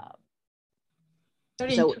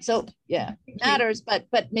 So yeah, matters, but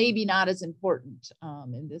maybe not as important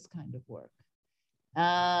in this kind of work.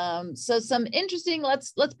 So some interesting,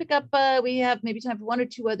 let's pick up, we have maybe time for one or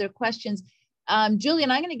two other questions. Julian,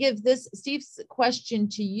 I'm going to give Steve's question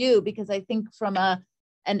to you, because I think from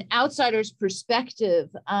an outsider's perspective,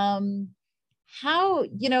 how,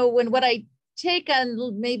 what I take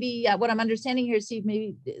on maybe what I'm understanding here, Steve,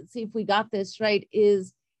 maybe see if we got this right,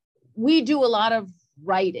 is we do a lot of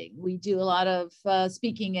writing. We do a lot of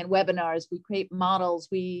speaking and webinars. We create models.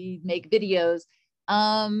 We make videos.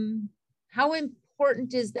 How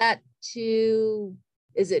important is that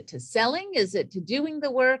is it to selling? Is it to doing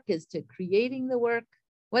the work? Is it to creating the work?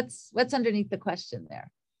 What's underneath the question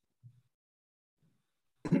there?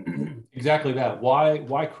 Exactly that.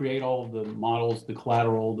 Why create all of the models, the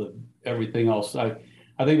collateral, the everything else? I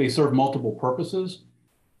think they serve multiple purposes.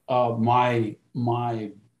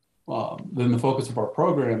 Then the focus of our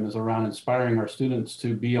program is around inspiring our students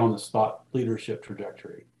to be on this thought leadership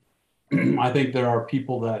trajectory. I think there are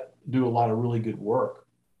people that do a lot of really good work.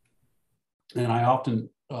 And I often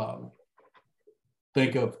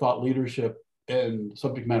think of thought leadership and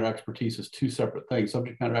subject matter expertise as two separate things.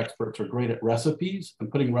 Subject matter experts are great at recipes and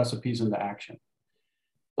putting recipes into action.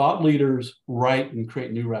 Thought leaders write and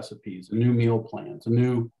create new recipes, and new meal plans, and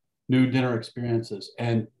new dinner experiences,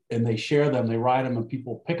 and they share them, they write them, and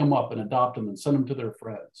people pick them up and adopt them and send them to their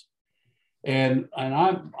friends. And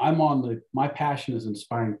my passion is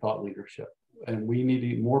inspiring thought leadership. And we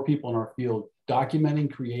need more people in our field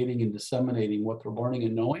documenting, creating, and disseminating what they're learning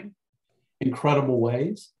and knowing in credible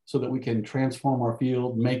ways, so that we can transform our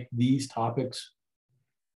field, make these topics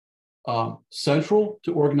central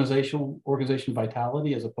to organization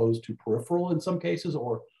vitality, as opposed to peripheral in some cases,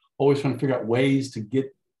 or always trying to figure out ways to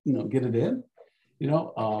get it in.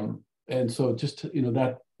 And so just,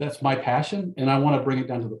 that's my passion. And I want to bring it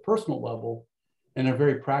down to the personal level in a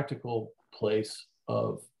very practical place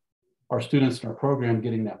of our students in our program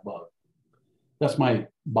getting that bug. That's my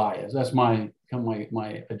bias. That's my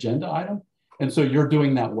agenda item. And so you're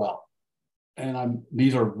doing that well. And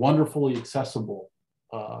these are wonderfully accessible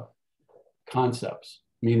concepts,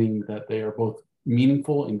 meaning that they are both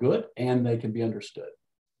meaningful and good, and they can be understood.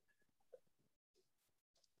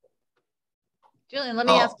 Julian, let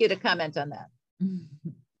me ask you to comment on that.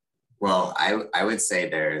 Well, I would say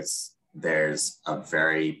there's a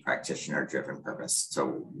very practitioner-driven purpose to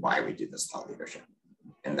why we do this thought leadership,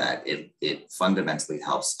 and that it fundamentally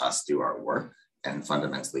helps us do our work and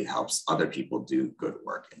fundamentally helps other people do good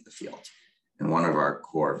work in the field. And one of our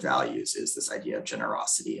core values is this idea of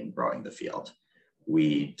generosity in growing the field.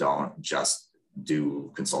 We don't just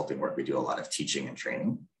do consulting work, we do a lot of teaching and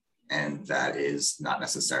training, and that is not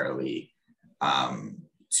necessarily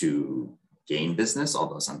to gain business,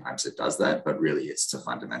 although sometimes it does that, but really it's to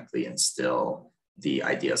fundamentally instill the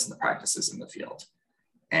ideas and the practices in the field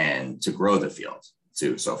and to grow the field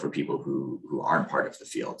too. So for people who aren't part of the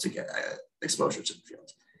field to get exposure to the field.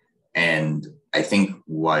 And I think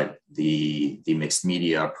what the mixed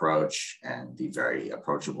media approach and the very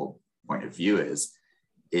approachable point of view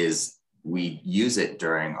is we use it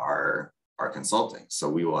during our consulting. So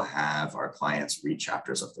we will have our clients read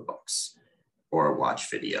chapters of the books or watch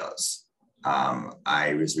videos.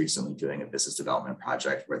 I was recently doing a business development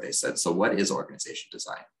project where they said, so what is organization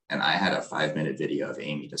design? And I had a 5-minute video of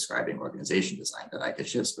Amy describing organization design that I could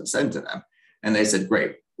just send to them. And they said,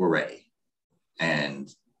 great, we're ready. And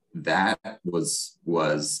that was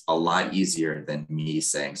a lot easier than me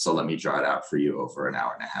saying, so let me draw it out for you over an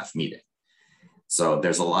 1.5-hour meeting. So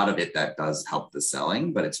there's a lot of it that does help the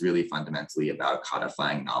selling, but it's really fundamentally about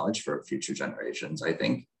codifying knowledge for future generations, I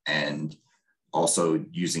think, and also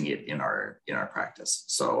using it in our practice.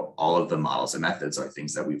 So all of the models and methods are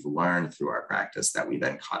things that we've learned through our practice that we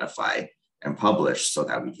then codify and publish so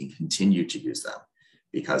that we can continue to use them.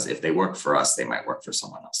 Because if they work for us, they might work for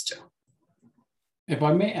someone else too. If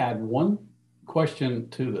I may add one question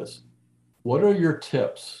to this, what are your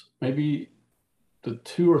tips? Maybe the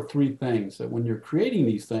 2 or 3 things that when you're creating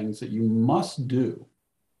these things that you must do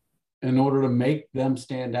in order to make them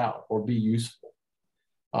stand out or be useful.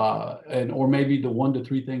 Or maybe the 1 to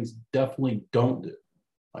 3 things definitely don't do,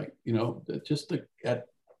 like, just at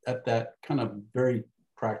that kind of very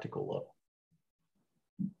practical level.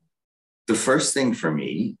 The first thing for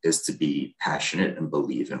me is to be passionate and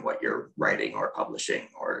believe in what you're writing or publishing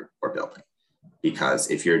or building. Because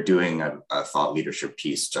if you're doing a thought leadership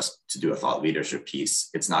piece just to do a thought leadership piece,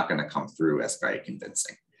 it's not going to come through as very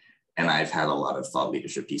convincing. And I've had a lot of thought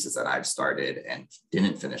leadership pieces that I've started and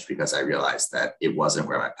didn't finish because I realized that it wasn't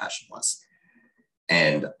where my passion was.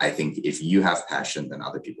 And I think if you have passion, then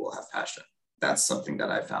other people will have passion. That's something that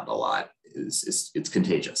I've found a lot is it's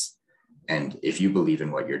contagious. And if you believe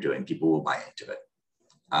in what you're doing, people will buy into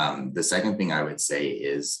it. The second thing I would say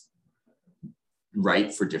is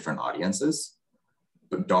write for different audiences,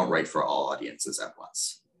 but don't write for all audiences at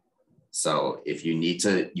once. So if you need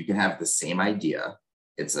to, you can have the same idea.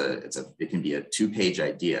 It can be a 2-page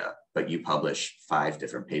idea, but you publish 5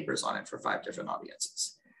 different papers on it for 5 different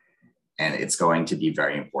audiences. And it's going to be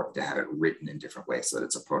very important to have it written in different ways so that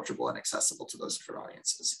it's approachable and accessible to those different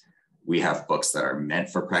audiences. We have books that are meant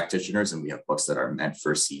for practitioners and we have books that are meant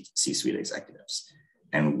for C-suite executives.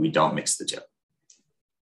 And we don't mix the two.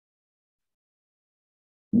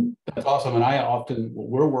 That's awesome. And what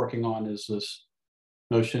we're working on is this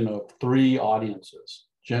notion of 3 audiences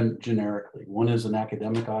generically. One is an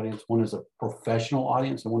academic audience, one is a professional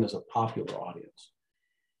audience, and one is a popular audience.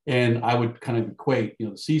 And I would kind of equate,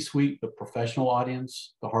 the C-suite, the professional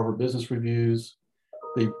audience, the Harvard Business Reviews,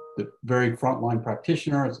 the very frontline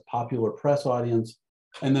practitioner, it's a popular press audience,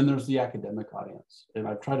 and then there's the academic audience. And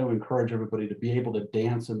I try to encourage everybody to be able to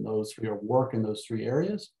dance in those 3 or work in those 3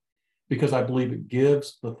 areas, because I believe it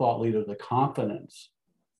gives the thought leader the confidence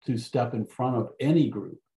to step in front of any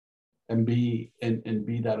group and be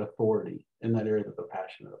that authority in that area that they're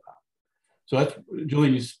passionate about. So that's,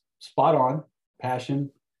 Julian, you spot on. Passion,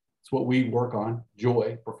 it's what we work on.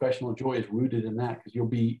 Joy, professional joy is rooted in that, because you'll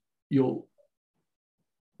be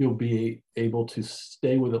able to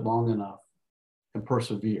stay with it long enough and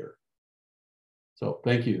persevere. So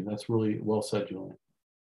thank you. That's really well said, Julian.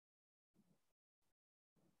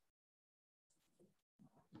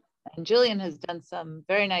 And Julian has done some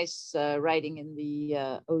very nice writing in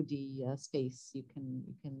the OD space. You can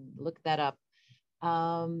look that up.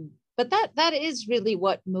 But that is really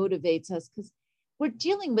what motivates us, because we're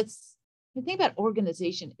dealing with, the thing about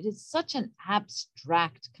organization, it is such an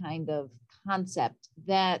abstract kind of concept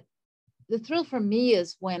that the thrill for me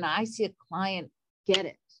is when I see a client get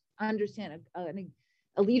it, understand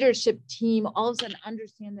a leadership team, all of a sudden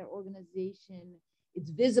understand their organization.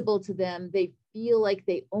 It's visible to them. They feel like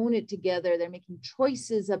they own it together. They're making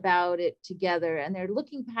choices about it together, and they're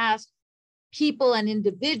looking past people and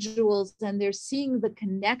individuals, and they're seeing the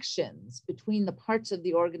connections between the parts of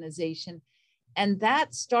the organization. And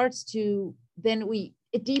that starts to,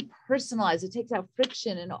 it depersonalizes, it takes out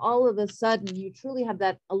friction, and all of a sudden you truly have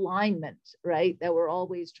that alignment, right, that we're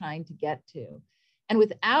always trying to get to. And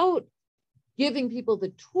without giving people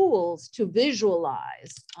the tools to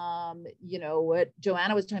visualize, what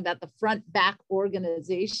Joanna was talking about, the front-back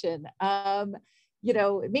organization,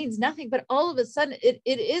 it means nothing, but all of a sudden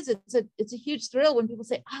it's a huge thrill when people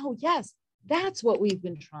say, oh yes, that's what we've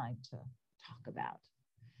been trying to talk about.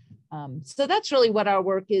 So that's really what our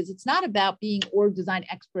work is. It's not about being org design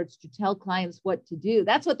experts to tell clients what to do.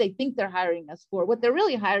 That's what they think they're hiring us for. What they're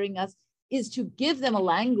really hiring us is to give them a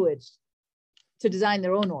language to design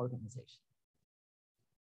their own organization.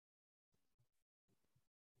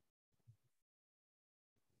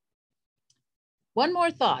 One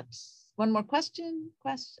more thought, one more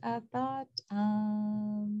thought.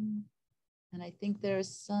 And I think there's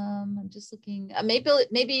some, I'm just looking,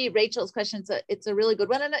 maybe Rachel's question, it's a really good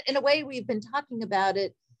one. And in a way, we've been talking about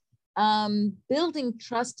it, building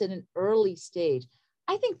trust at an early stage.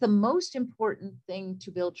 I think the most important thing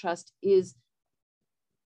to build trust is,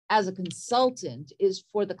 as a consultant, is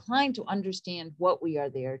for the client to understand what we are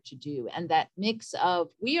there to do. And that mix of,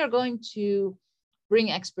 we are going to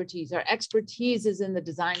bring expertise. Our expertise is in the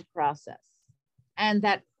design process. And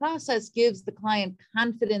that process gives the client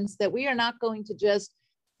confidence that we are not going to just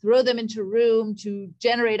throw them into a room to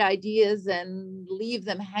generate ideas and leave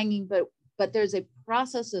them hanging, but there's a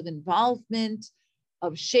process of involvement,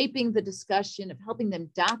 of shaping the discussion, of helping them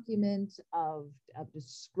document, of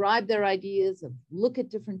describe their ideas, of look at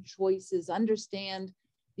different choices, understand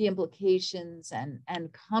the implications,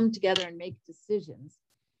 and come together and make decisions.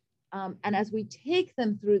 And as we take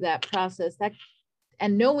them through that process,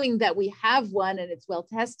 and knowing that we have one and it's well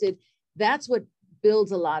tested, that's what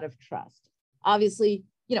builds a lot of trust. Obviously,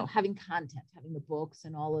 having content, having the books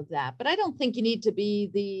and all of that. But I don't think you need to be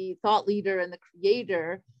the thought leader and the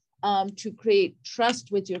creator to create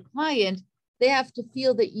trust with your client. They have to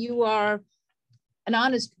feel that you are an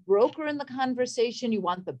honest broker in the conversation. You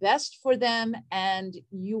want the best for them, and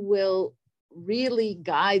you will really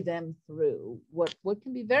guide them through what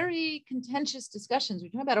can be very contentious discussions. We're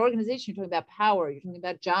talking about organization, you're talking about power, you're talking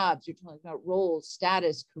about jobs, you're talking about roles,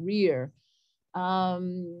 status, career.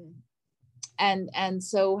 And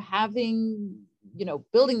so having, you know,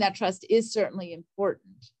 building that trust is certainly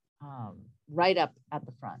important, right up at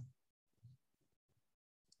the front.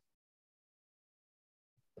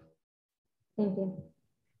 Thank you.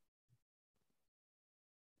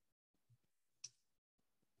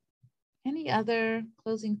 Any other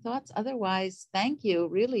closing thoughts? Otherwise, thank you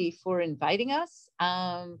really for inviting us.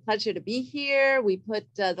 Pleasure to be here. We put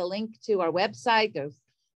the link to our website. There's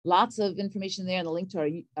lots of information there and the link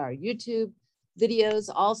to our YouTube videos.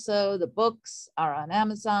 Also, the books are on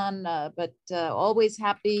Amazon, but always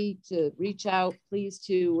happy to reach out, please,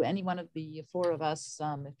 to any one of the four of us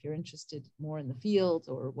if you're interested more in the field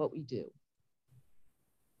or what we do.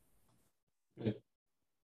 Great.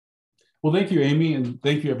 Well, thank you, Amy, and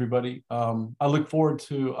thank you, everybody. I look forward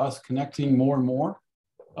to us connecting more and more.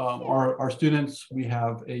 Our students, we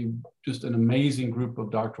have just an amazing group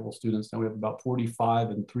of doctoral students. Now we have about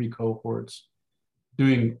 45 in 3 cohorts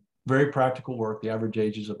doing very practical work. The average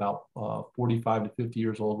age is about 45 to 50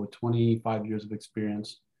 years old with 25 years of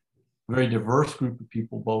experience. A very diverse group of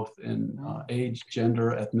people, both in age,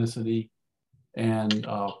 gender, ethnicity, and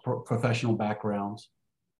professional backgrounds.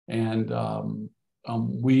 And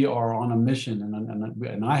we are on a mission,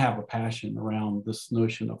 and I have a passion around this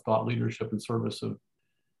notion of thought leadership in service of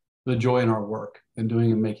the joy in our work and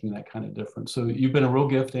doing and making that kind of difference. So you've been a real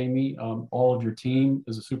gift, Amy. All of your team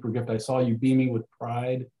is a super gift. I saw you beaming with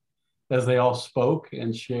pride as they all spoke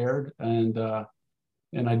and shared, and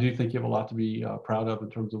I do think you have a lot to be proud of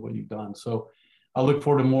in terms of what you've done. So I look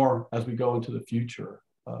forward to more as we go into the future.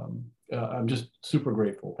 I'm just super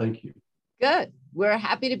grateful. Thank you. Good. We're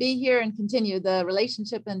happy to be here and continue the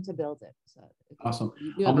relationship and to build it. So awesome.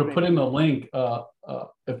 I'm going to put in the link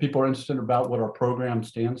if people are interested about what our program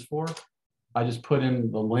stands for. I just put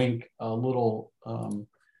in the link, a little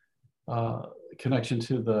connection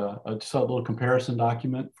to just a little comparison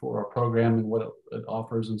document for our program and what it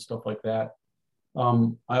offers and stuff like that.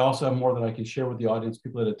 I also have more that I can share with the audience,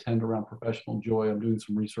 people that attend around professional joy. I'm doing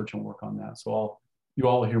some research and work on that. So you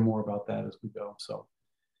all will hear more about that as we go. So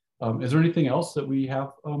is there anything else that we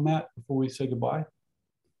have, Matt, before we say goodbye?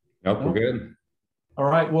 Nope, we're good. All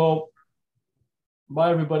right. Well,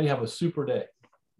 bye, everybody. Have a super day.